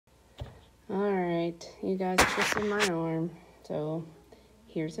All right, you guys twisted my arm, so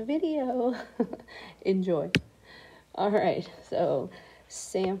here's a video. Enjoy. All right, so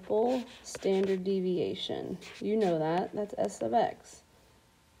sample standard deviation. You know that. That's S sub x.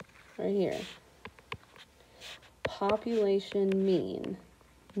 Right here. Population mean,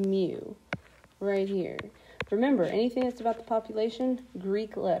 mu. Right here. Remember, anything that's about the population,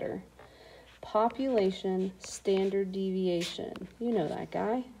 Greek letter. Population standard deviation. You know that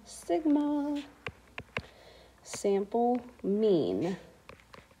guy. Sigma. Sample mean,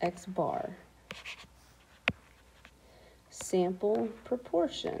 x bar. Sample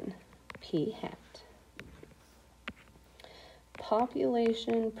proportion, p hat.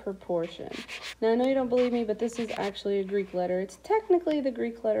 Population proportion. Now, I know you don't believe me, but this is actually a Greek letter. It's technically the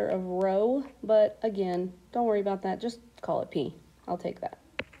Greek letter of rho, but again, don't worry about that. Just call it p. I'll take that.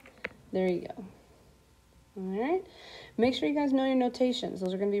 There you go. All right. Make sure you guys know your notations.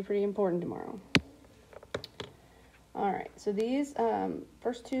 Those are going to be pretty important tomorrow. All right, so these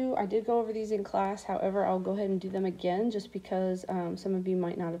first two, I did go over these in class. However, I'll go ahead and do them again just because some of you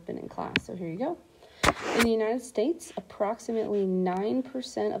might not have been in class. So here you go. In the United States, approximately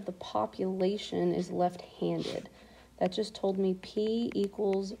 9% of the population is left-handed. That just told me P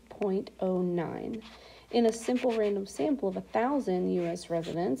equals 0.09. In a simple random sample of 1,000 U.S.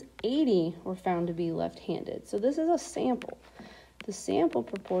 residents, 80 were found to be left-handed. So this is a sample. The sample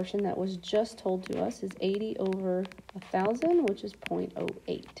proportion that was just told to us is 80 over 1,000, which is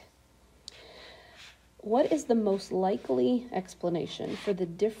 0.08. What is the most likely explanation for the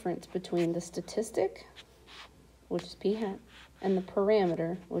difference between the statistic, which is p hat, and the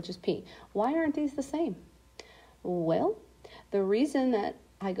parameter, which is p? Why aren't these the same? Well, the reason that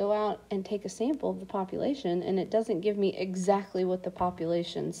I go out and take a sample of the population and it doesn't give me exactly what the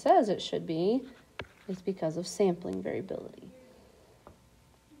population says it should be is because of sampling variability.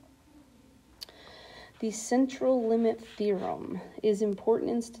 The central limit theorem is important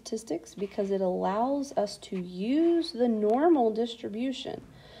in statistics because it allows us to use the normal distribution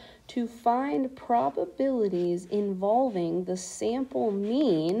to find probabilities involving the sample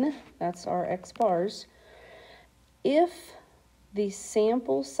mean, that's our x bars, if the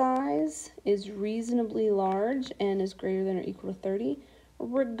sample size is reasonably large and is greater than or equal to 30,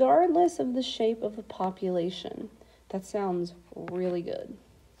 regardless of the shape of the population. That sounds really good.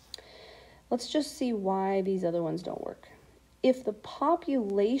 Let's just see why these other ones don't work. If the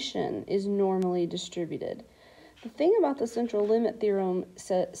population is normally distributed, the thing about the central limit theorem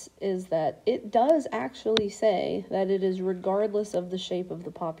is that it does actually say that it is regardless of the shape of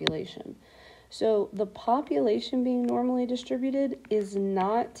the population. So the population being normally distributed is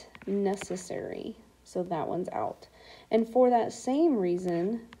not necessary. So that one's out. And for that same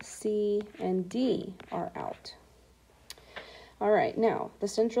reason, C and D are out. All right, now, the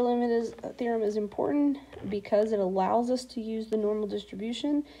central limit theorem is important because it allows us to use the normal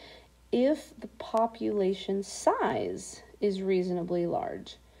distribution if the population size is reasonably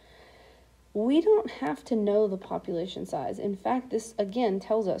large. We don't have to know the population size. In fact, this, again,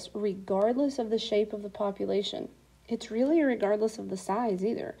 tells us regardless of the shape of the population. It's really regardless of the size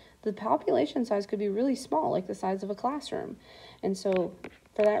either. The population size could be really small, like the size of a classroom. And so,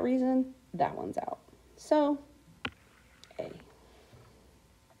 for that reason, that one's out. So, A.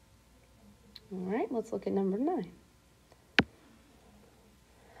 All right, let's look at number 9.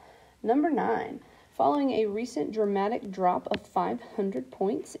 Number 9, following a recent dramatic drop of 500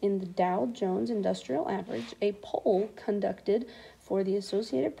 points in the Dow Jones Industrial Average, a poll conducted for the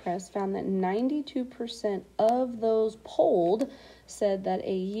Associated Press found that 92% of those polled said that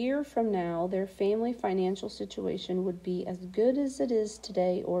a year from now, their family financial situation would be as good as it is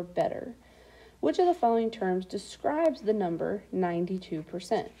today or better. Which of the following terms describes the number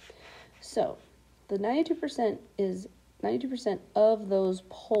 92%? So, the 92% is 92% of those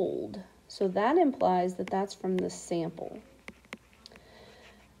polled. So that implies that that's from the sample.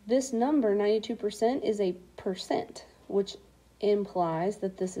 This number, 92%, is a percent, which implies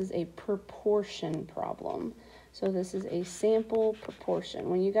that this is a proportion problem. So this is a sample proportion.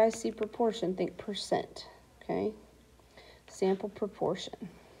 When you guys see proportion, think percent, okay? Sample proportion.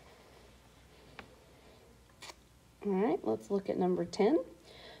 All right, let's look at number 10.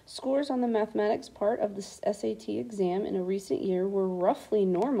 Scores on the mathematics part of the SAT exam in a recent year were roughly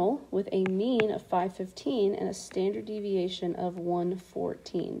normal, with a mean of 515 and a standard deviation of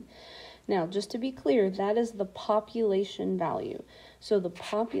 114. Now, just to be clear, that is the population value. So the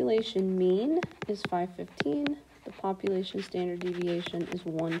population mean is 515, the population standard deviation is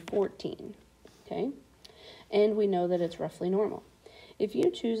 114, okay? And we know that it's roughly normal. If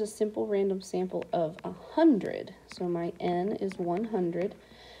you choose a simple random sample of 100, so my N is 100,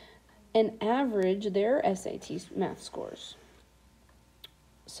 and average their SAT math scores.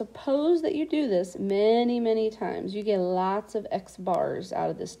 Suppose that you do this many, many times. You get lots of X bars out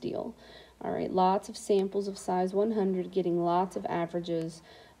of this deal. All right, lots of samples of size 100, getting lots of averages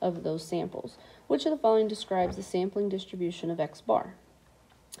of those samples. Which of the following describes the sampling distribution of X bar?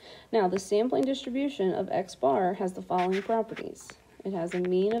 Now, the sampling distribution of X bar has the following properties. It has a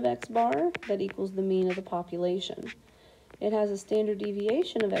mean of X bar that equals the mean of the population. It has a standard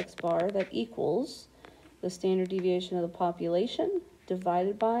deviation of X bar that equals the standard deviation of the population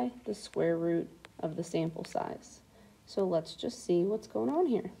divided by the square root of the sample size. So let's just see what's going on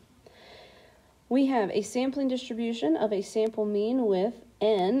here. We have a sampling distribution of a sample mean with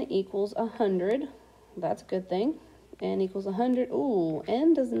n equals 100. That's a good thing. N equals 100. Ooh,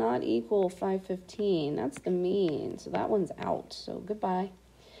 n does not equal 515. That's the mean, so that one's out. So goodbye.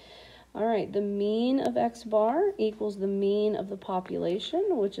 All right, the mean of X bar equals the mean of the population,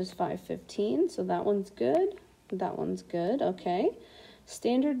 which is 515. So that one's good. That one's good. Okay.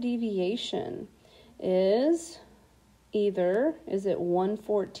 Standard deviation is either, is it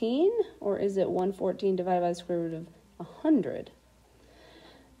 114 or is it 114 divided by the square root of 100?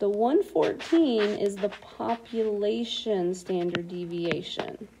 The 114 is the population standard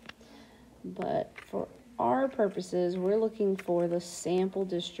deviation. But for our purposes, we're looking for the sample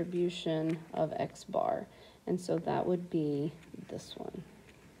distribution of X bar. And so that would be this one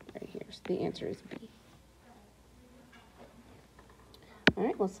right here. So the answer is B. All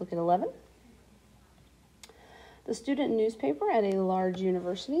right, let's look at 11. The student newspaper at a large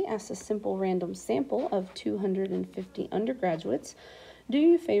university asks a simple random sample of 250 undergraduates, do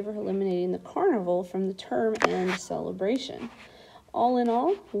you favor eliminating the carnival from the term end celebration? All in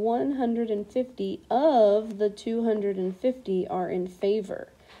all, 150 of the 250 are in favor.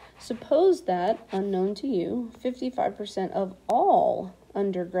 Suppose that, unknown to you, 55% of all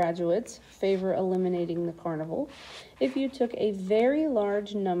undergraduates favor eliminating the carnival. If you took a very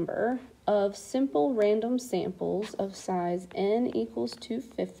large number of simple random samples of size n equals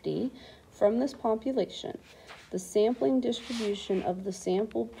 250 from this population, the sampling distribution of the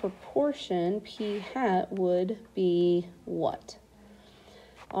sample proportion p hat would be what?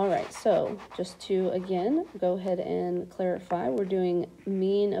 All right, so just to, again, go ahead and clarify, we're doing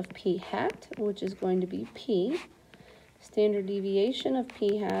mean of p hat, which is going to be p. Standard deviation of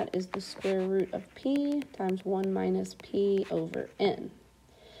p hat is the square root of p times 1 minus p over n.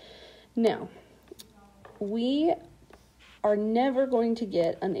 Now, we are never going to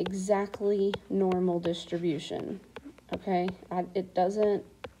get an exactly normal distribution, okay? It doesn't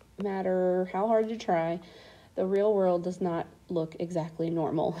matter how hard you try. The real world does not look exactly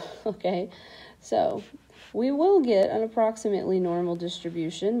normal, okay? So we will get an approximately normal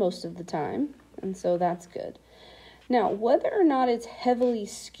distribution most of the time, and so that's good. Now, whether or not it's heavily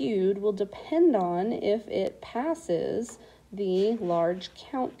skewed will depend on if it passes the large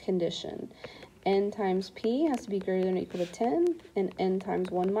count condition. N times p has to be greater than or equal to 10, and n times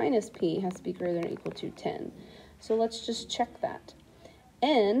 1 minus p has to be greater than or equal to 10. So let's just check that.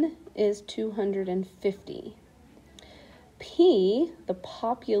 N is 250. P, the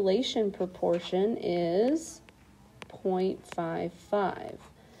population proportion, is 0.55.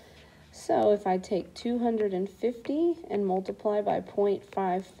 So if I take 250 and multiply by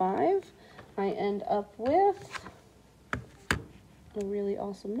 0.55, I end up with a really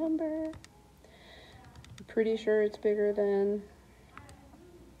awesome number. I'm pretty sure it's bigger than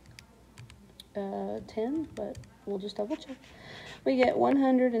 10, but we'll just double check. We get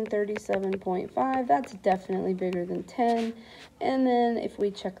 137.5. That's definitely bigger than 10. And then if we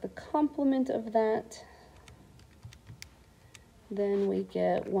check the complement of that, then we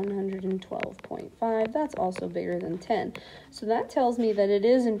get 112.5. That's also bigger than 10. So that tells me that it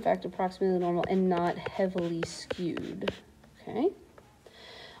is, in fact, approximately normal and not heavily skewed. Okay?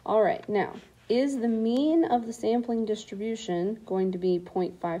 All right, now, is the mean of the sampling distribution going to be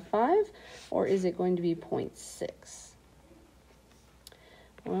 0.55 or is it going to be 0.6?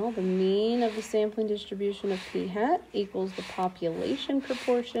 Well, the mean of the sampling distribution of p hat equals the population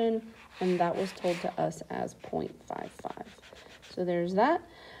proportion, and that was told to us as 0.55. So there's that.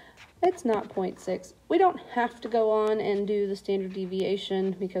 It's not 0.6. We don't have to go on and do the standard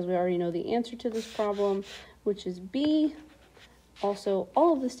deviation because we already know the answer to this problem, which is B. Also,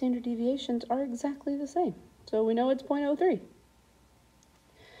 all of the standard deviations are exactly the same. So we know it's 0.03.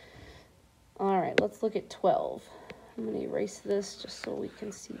 All right, let's look at 12. I'm going to erase this just so we can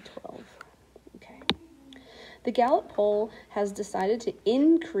see 12. Okay. The Gallup poll has decided to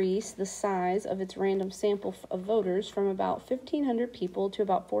increase the size of its random sample of voters from about 1,500 people to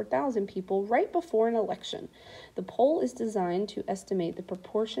about 4,000 people right before an election. The poll is designed to estimate the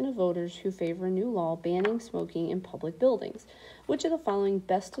proportion of voters who favor a new law banning smoking in public buildings. Which of the following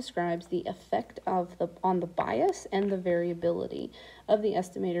best describes the effect on the bias and the variability of the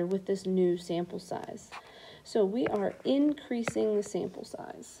estimator with this new sample size? So we are increasing the sample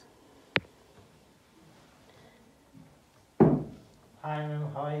size. Hi ma'am,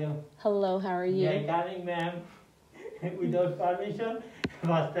 how are you? Hello, how are you? Yeah, darling ma'am. Without permission,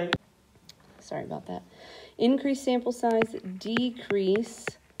 first time. Sorry about that. Increase sample size, decrease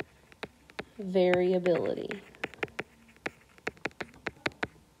variability.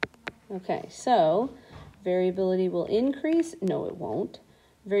 Okay, so variability will increase. No, it won't.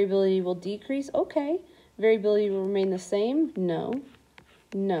 Variability will decrease. Okay. Variability will remain the same. No.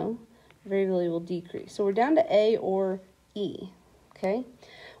 No. Variability will decrease. So we're down to A or E. Okay.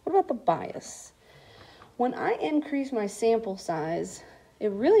 What about the bias? When I increase my sample size,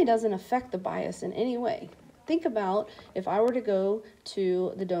 it really doesn't affect the bias in any way. Think about if I were to go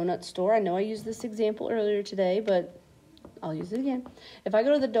to the donut store. I know I used this example earlier today, but I'll use it again. If I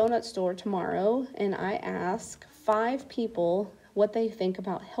go to the donut store tomorrow and I ask 5 people what they think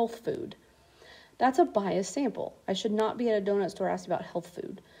about health food, that's a biased sample. I should not be at a donut store asking about health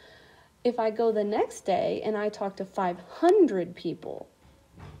food. If I go the next day and I talk to 500 people,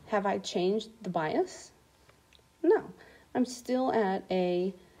 have I changed the bias? No. I'm still at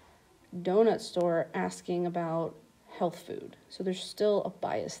a donut store asking about health food. So there's still a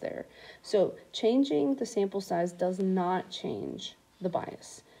bias there. So changing the sample size does not change the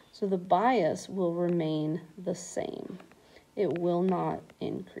bias. So the bias will remain the same. It will not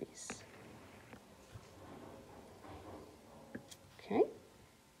increase. Okay.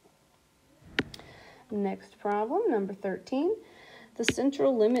 Next problem, number 13. The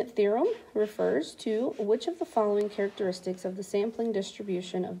central limit theorem refers to which of the following characteristics of the sampling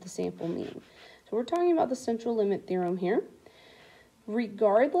distribution of the sample mean. So we're talking about the central limit theorem here.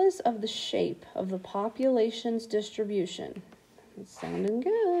 Regardless of the shape of the population's distribution, it's sounding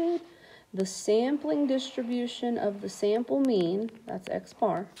good, the sampling distribution of the sample mean, that's x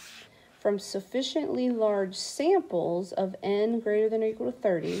bar, from sufficiently large samples of n greater than or equal to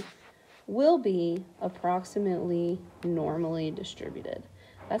 30 will be approximately normally distributed.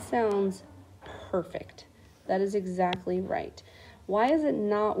 That sounds perfect. That is exactly right. Why is it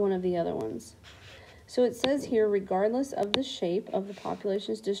not one of the other ones? So it says here, regardless of the shape of the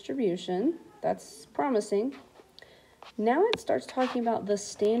population's distribution, that's promising. Now it starts talking about the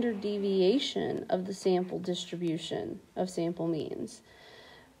standard deviation of the sample distribution of sample means.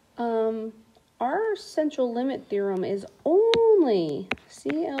 Our central limit theorem is only,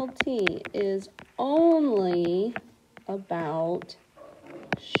 CLT is only about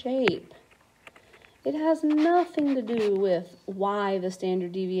shape. It has nothing to do with why the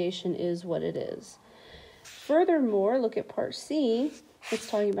standard deviation is what it is. Furthermore, look at part C. It's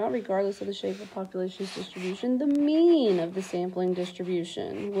talking about regardless of the shape of population's distribution, the mean of the sampling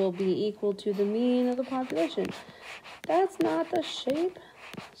distribution will be equal to the mean of the population. That's not the shape,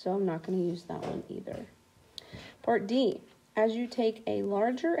 so I'm not going to use that one either. Part D. As you take a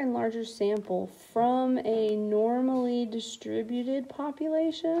larger and larger sample from a normally distributed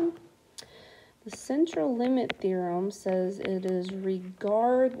population, the central limit theorem says it is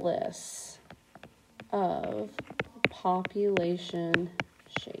regardless of population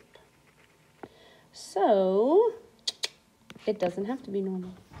shape. So it doesn't have to be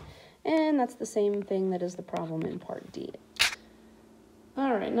normal. And that's the same thing that is the problem in part D.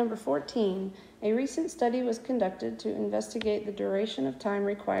 All right, number 14. A recent study was conducted to investigate the duration of time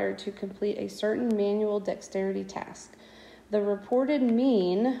required to complete a certain manual dexterity task. The reported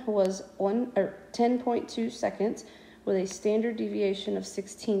mean was 10.2 seconds with a standard deviation of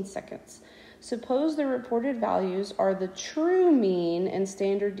 16 seconds. Suppose the reported values are the true mean and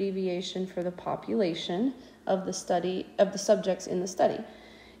standard deviation for the population of the subjects in the study.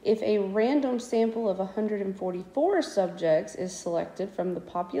 If a random sample of 144 subjects is selected from the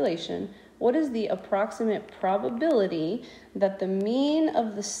population, what is the approximate probability that the mean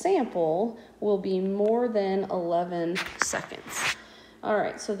of the sample will be more than 11 seconds? All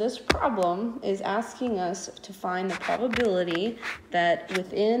right, so this problem is asking us to find the probability that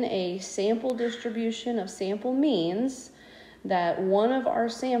within a sample distribution of sample means that one of our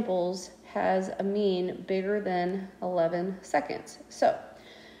samples has a mean bigger than 11 seconds. So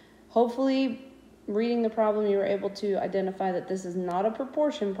hopefully, reading the problem, you were able to identify that this is not a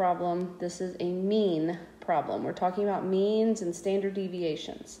proportion problem. This is a mean problem. We're talking about means and standard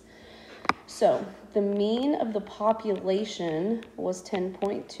deviations. So the mean of the population was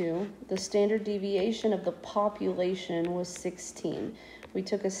 10.2. The standard deviation of the population was 16. We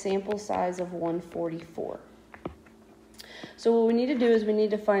took a sample size of 144. So what we need to do is we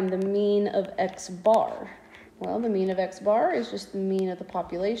need to find the mean of X bar. Well, the mean of X bar is just the mean of the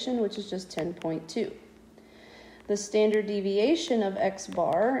population, which is just 10.2. The standard deviation of X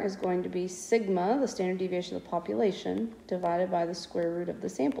bar is going to be sigma, the standard deviation of the population, divided by the square root of the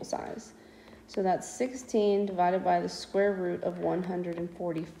sample size. So that's 16 divided by the square root of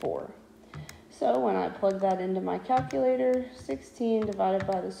 144. So when I plug that into my calculator, 16 divided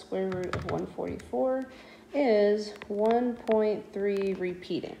by the square root of 144 is 1.3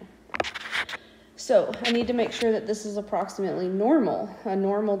 repeating. So I need to make sure that this is approximately normal, a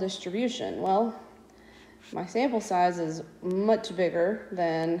normal distribution. Well, my sample size is much bigger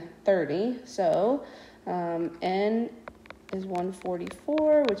than 30, so n is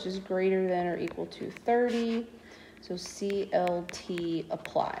 144, which is greater than or equal to 30, so CLT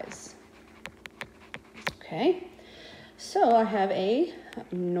applies. Okay, so I have a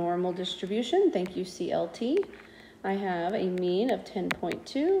normal distribution, thank you CLT. I have a mean of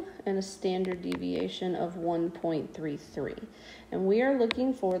 10.2 and a standard deviation of 1.33. And we are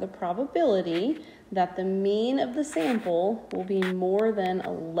looking for the probability that the mean of the sample will be more than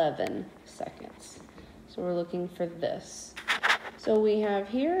 11 seconds. So we're looking for this. So we have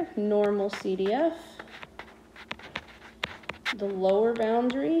here normal CDF. The lower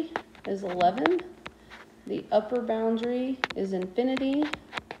boundary is 11. The upper boundary is infinity.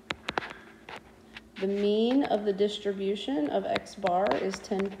 The mean of the distribution of X bar is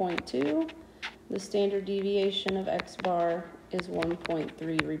 10.2. The standard deviation of X bar is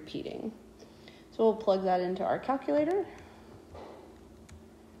 1.3 repeating. So we'll plug that into our calculator.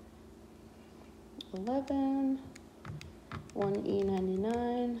 11,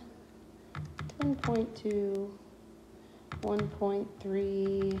 1E99, 10.2,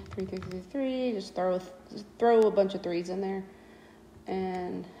 1.33333. Just throw a bunch of threes in there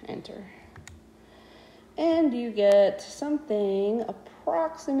and enter. And you get something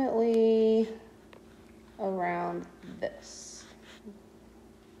approximately around this.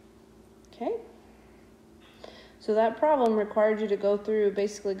 Okay? So that problem required you to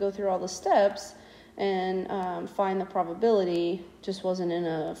basically go through all the steps and find the probability, just wasn't in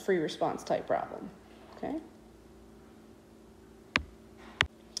a free response type problem. Okay?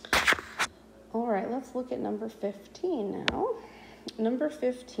 All right, let's look at number 15 now. Number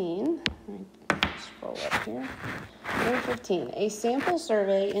 15, scroll up here. Number 15, a sample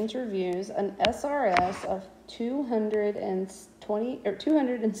survey interviews an SRS of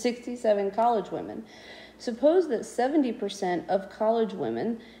 267 college women. Suppose that 70% of college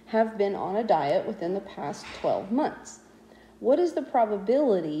women have been on a diet within the past 12 months. What is the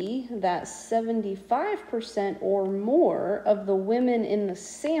probability that 75% or more of the women in the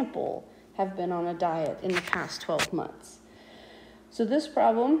sample have been on a diet in the past 12 months? So this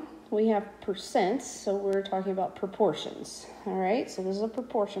problem, we have percents, so we're talking about proportions. All right, so this is a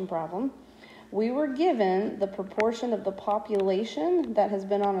proportion problem. We were given the proportion of the population that has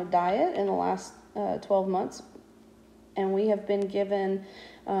been on a diet in the last 12 months, and we have been given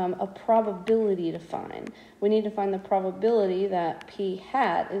a probability to find. We need to find the probability that p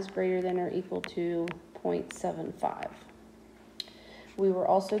hat is greater than or equal to 0.75. We were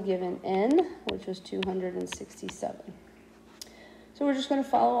also given n, which was 267. So we're just going to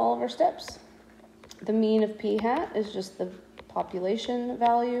follow all of our steps. The mean of p hat is just the population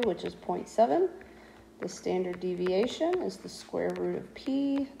value, which is 0.7. The standard deviation is the square root of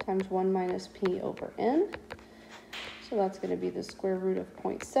p times 1 minus p over n. So that's going to be the square root of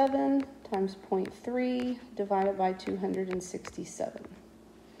 0.7 times 0.3 divided by 267.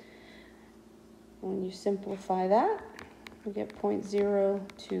 When you simplify that, we get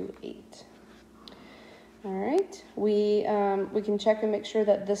 0.028. All right, we can check and make sure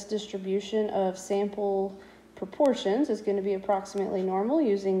that this distribution of sample proportions is going to be approximately normal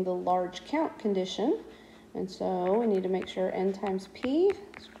using the large count condition. And so we need to make sure n times p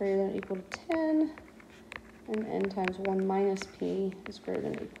is greater than or equal to 10, and n times 1 minus p is greater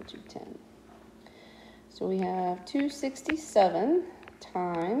than or equal to 10. So we have 267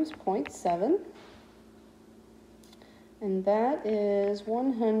 times 0.7, and that is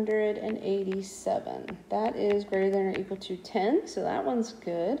 187. That is greater than or equal to 10, so that one's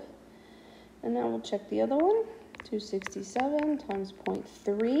good. And now we'll check the other one. 267 times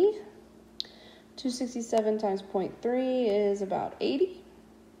 0.3. 267 times 0.3 is about 80,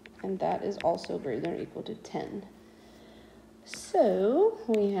 and that is also greater than or equal to 10. So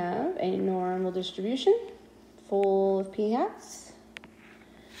we have a normal distribution full of p hats.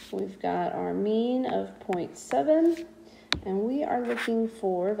 We've got our mean of 0.7, and we are looking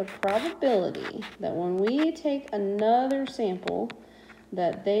for the probability that when we take another sample,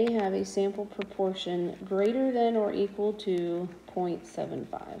 that they have a sample proportion greater than or equal to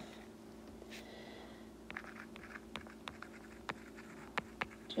 0.75.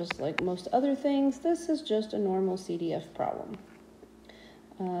 Just like most other things, this is just a normal CDF problem.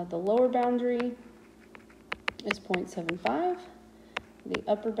 The lower boundary is 0.75. The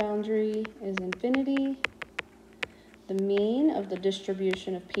upper boundary is infinity. The mean of the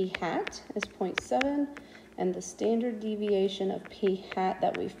distribution of p hat is 0.7, and the standard deviation of p hat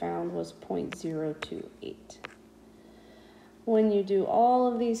that we found was 0.028. When you do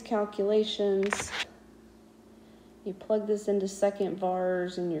all of these calculations, you plug this into second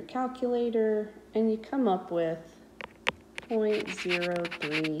vars in your calculator, and you come up with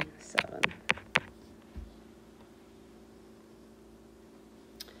 0.037.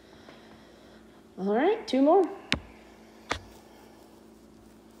 All right, two more.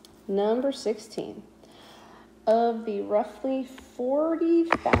 Number 16. Of the roughly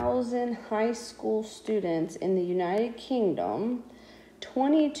 40,000 high school students in the United Kingdom,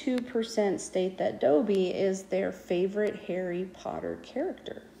 22% state that Dobby is their favorite Harry Potter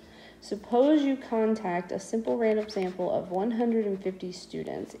character. Suppose you contact a simple random sample of 150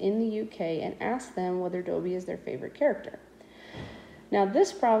 students in the UK and ask them whether Dobby is their favorite character. Now,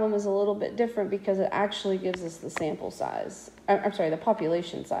 this problem is a little bit different because it actually gives us the sample size. The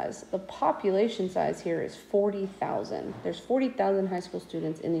population size. The population size here is 40,000. There's 40,000 high school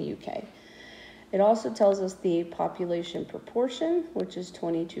students in the UK. It also tells us the population proportion, which is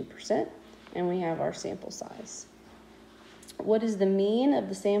 22%, and we have our sample size. What is the mean of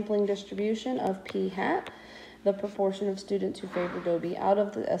the sampling distribution of p hat, the proportion of students who favor Dobby out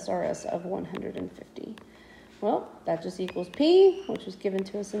of the SRS of 150? Well, that just equals p, which was given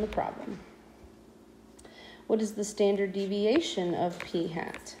to us in the problem. What is the standard deviation of p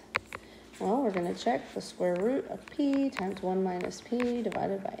hat? Well, we're going to check the square root of p times 1 minus p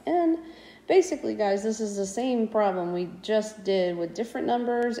divided by n. Basically, guys, this is the same problem we just did with different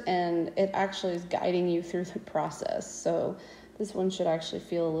numbers, and it actually is guiding you through the process. So this one should actually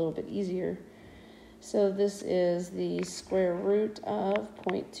feel a little bit easier. So this is the square root of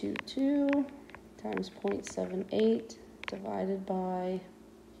 0.22 times 0.78 divided by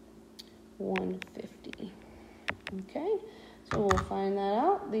 150. Okay, so we'll find that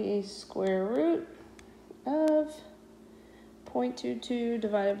out. The square root of 0.22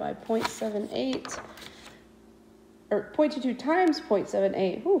 divided by 0.78, or 0.22 times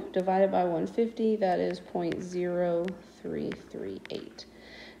 0.78 divided by 150, that is 0.0338.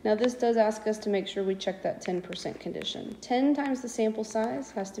 Now this does ask us to make sure we check that 10% condition. 10 times the sample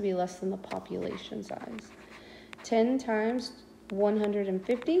size has to be less than the population size. 10 times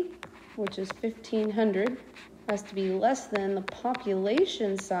 150, which is 1,500, has to be less than the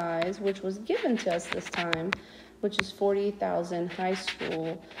population size, which was given to us this time, which is 40,000 high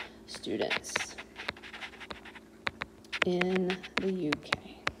school students in the UK.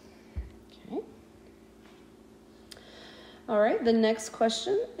 Okay. All right, the next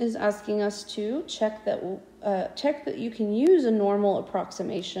question is asking us to check that you can use a normal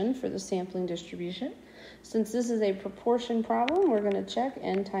approximation for the sampling distribution. Since this is a proportion problem, we're going to check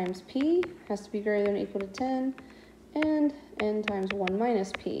n times p has to be greater than or equal to 10, and n times 1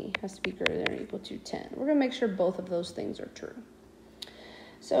 minus p has to be greater than or equal to 10. We're going to make sure both of those things are true.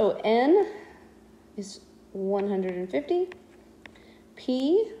 So n is 150,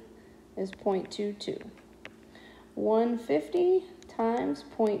 p is 0.22. 150 times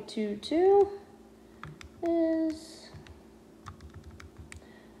 0.22 is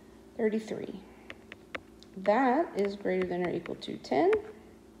 33. That is greater than or equal to 10.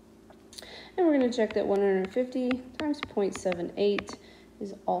 And we're going to check that 150 times 0.78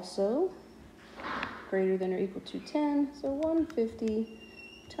 is also greater than or equal to 10. So 150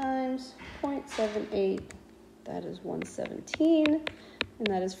 times 0.78, that is 117. And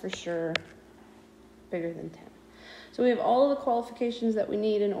that is for sure bigger than 10. So we have all of the qualifications that we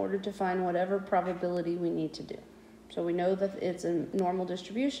need in order to find whatever probability we need to do. So we know that it's a normal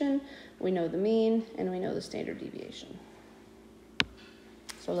distribution, we know the mean, and we know the standard deviation.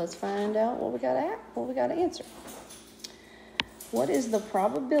 So let's find out what we gotta answer. What is the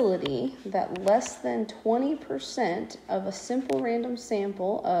probability that less than 20% of a simple random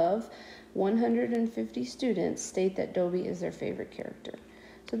sample of 150 students state that Dobby is their favorite character?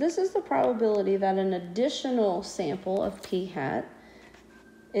 So this is the probability that an additional sample of p hat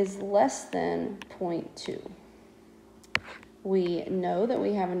is less than 0.2. We know that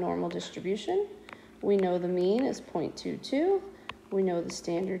we have a normal distribution. We know the mean is 0.22. We know the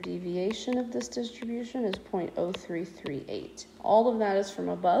standard deviation of this distribution is 0.0338. All of that is from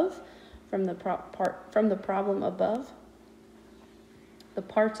above, from the problem above. The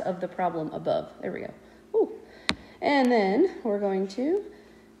parts of the problem above. There we go. Ooh. And then we're going to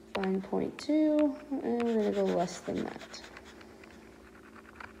find 0.2, and we're going to go less than that.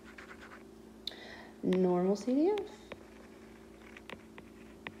 Normal CDF.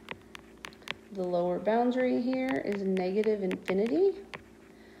 The lower boundary here is negative infinity.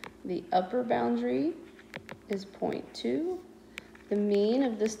 The upper boundary is 0.2. The mean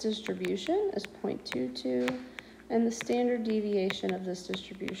of this distribution is 0.22. And the standard deviation of this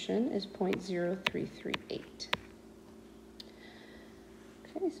distribution is 0.0338.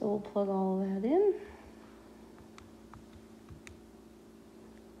 Okay, so we'll plug all of that in.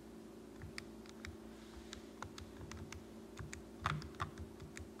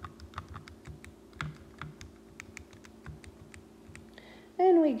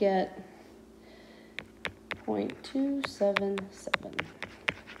 And we get 0.277.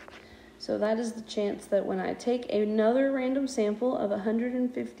 So that is the chance that when I take another random sample of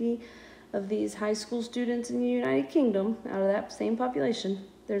 150 of these high school students in the United Kingdom out of that same population,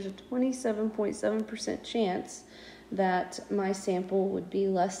 there's a 27.7% chance that my sample would be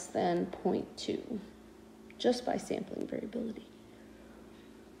less than 0.2 just by sampling variability.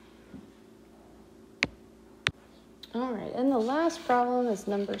 All right, and the last problem is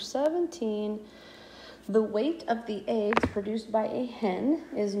number 17. The weight of the eggs produced by a hen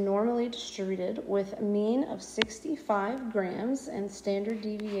is normally distributed with a mean of 65 grams and standard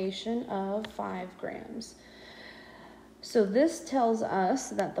deviation of 5 grams. So this tells us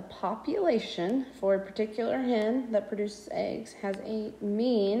that the population for a particular hen that produces eggs has a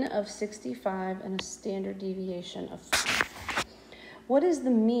mean of 65 and a standard deviation of 5. What is the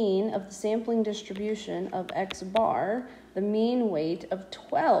mean of the sampling distribution of X bar, the mean weight of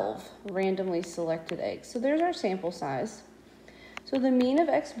 12 randomly selected eggs? So there's our sample size. So the mean of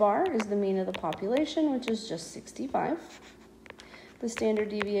X bar is the mean of the population, which is just 65. The standard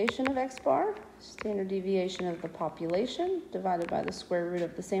deviation of X bar, standard deviation of the population divided by the square root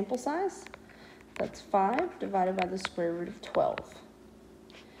of the sample size. That's 5 divided by the square root of 12.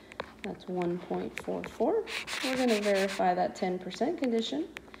 That's 1.44. We're going to verify that 10% condition.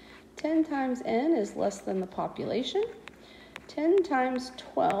 10 times n is less than the population. 10 times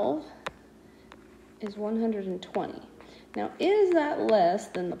 12 is 120. Now, is that less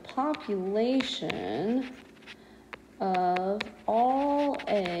than the population of all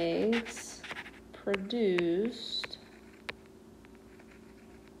eggs produced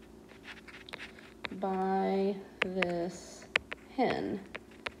by this hen?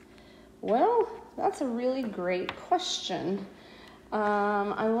 Well, that's a really great question.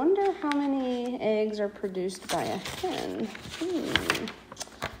 I wonder how many eggs are produced by a hen.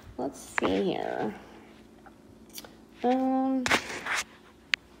 Let's see here.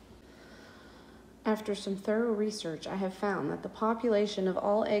 After some thorough research, I have found that the population of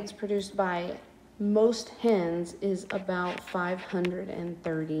all eggs produced by most hens is about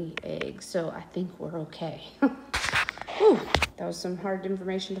 530 eggs. So I think we're okay. Whew, that was some hard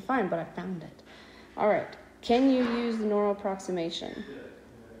information to find, but I found it. All right, can you use the normal approximation?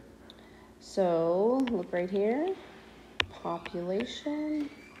 So look right here.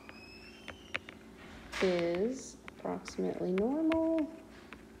 Population is approximately normal.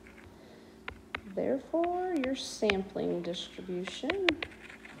 Therefore, your sampling distribution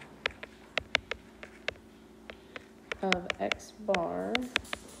of X bar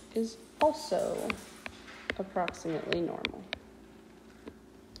is also approximately normal.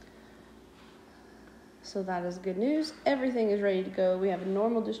 So that is good news. Everything is ready to go. We have a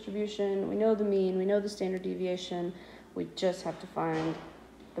normal distribution. We know the mean. We know the standard deviation. We just have to find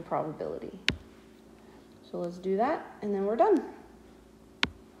the probability. So let's do that, and then we're done.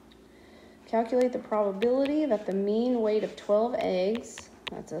 Calculate the probability that the mean weight of 12 eggs,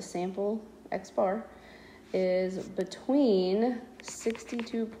 that's a sample X bar, is between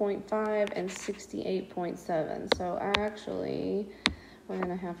 62.5 and 68.7. So actually, we're going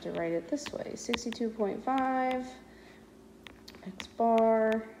to have to write it this way. 62.5, X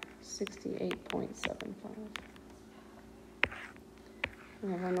bar, 68.75.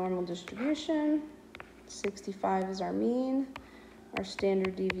 We have our normal distribution. 65 is our mean. Our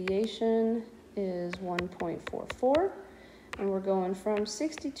standard deviation is 1.44. And we're going from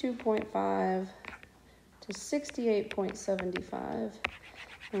 62.5 to 68.75.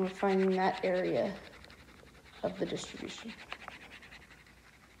 And we're finding that area of the distribution.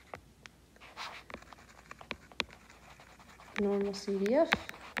 Normal CDF.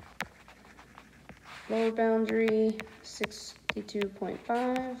 Lower boundary,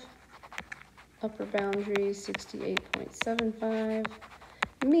 62.5. Upper boundary, 68.75.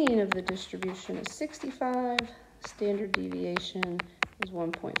 Mean of the distribution is 65. Standard deviation is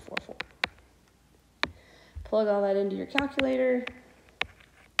 1.44. Plug all that into your calculator.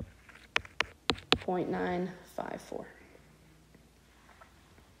 0.954.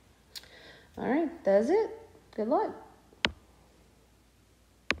 All right, that's it. Good luck.